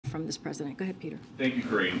from this president. Go ahead, Peter. Thank you,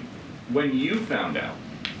 Karine. When you found out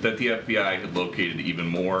that the FBI had located even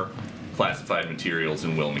more classified materials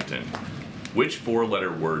in Wilmington, which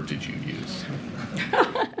four-letter word did you use?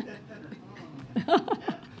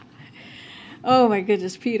 Oh my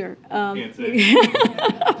goodness, Peter. Can't say.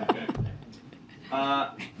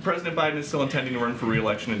 Okay. President Biden is still intending to run for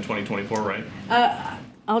re-election in 2024, right?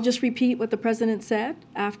 I'll just repeat what the president said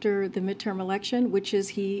after the midterm election, which is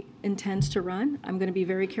he intends to run. I'm going to be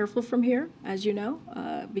very careful from here, as you know,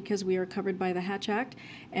 because we are covered by the Hatch Act,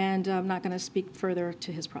 and I'm not going to speak further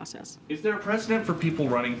to his process. Is there a precedent for people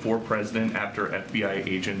running for president after FBI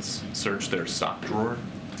agents search their sock drawer?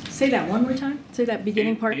 Say that one more time. Say that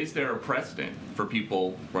beginning part. Is there a precedent for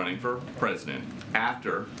people running for president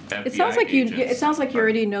after FBI It sounds like agents? It sounds like you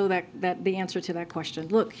already know that the answer to that question.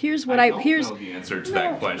 Look, here's what I don't know the answer to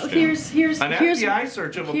that question. Here's An FBI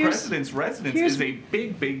search of a president's residence is a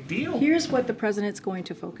big deal. Here's what the president's going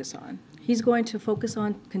to focus on. He's going to focus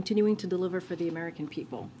on continuing to deliver for the American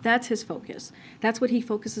people. That's his focus. That's what he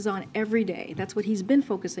focuses on every day. That's what he's been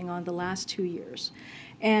focusing on the last 2 years.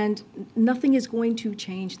 And nothing is going to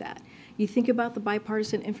change that. You think about the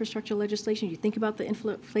bipartisan infrastructure legislation, you think about the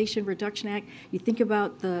Inflation Reduction Act, you think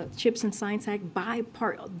about the CHIPS and Science Act,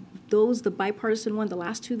 the bipartisan one, the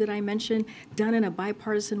last two that I mentioned, done in a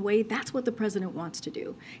bipartisan way. That's what the president wants to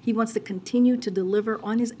do. He wants to continue to deliver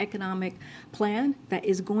on his economic plan that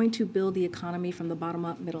is going to build the economy from the bottom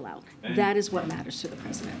up, middle out. And that is what matters to the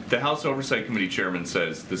president. The House Oversight Committee chairman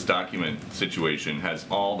says this document situation has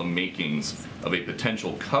all the makings of a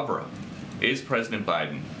potential cover-up. Is President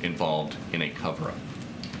Biden involved in a cover-up?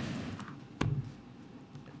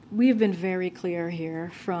 We have been very clear here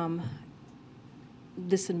from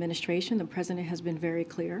this administration. The president has been very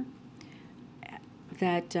clear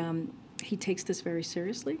that he takes this very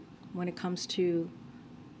seriously when it comes to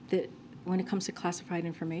classified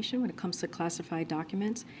information, when it comes to classified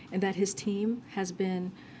documents, and that his team has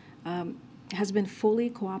been fully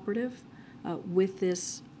cooperative with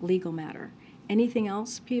this legal matter. Anything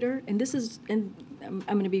else, Peter? And I'm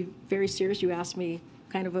going to be very serious. You asked me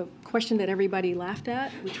kind of a question that everybody laughed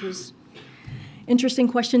at, which was interesting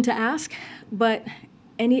question to ask. But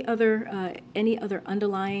any other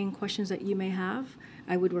underlying questions that you may have,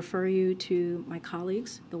 I would refer you to my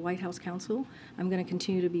colleagues, the White House counsel. I'm going to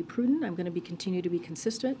continue to be prudent. I'm going to continue to be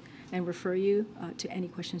consistent and refer you to any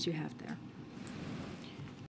questions you have there.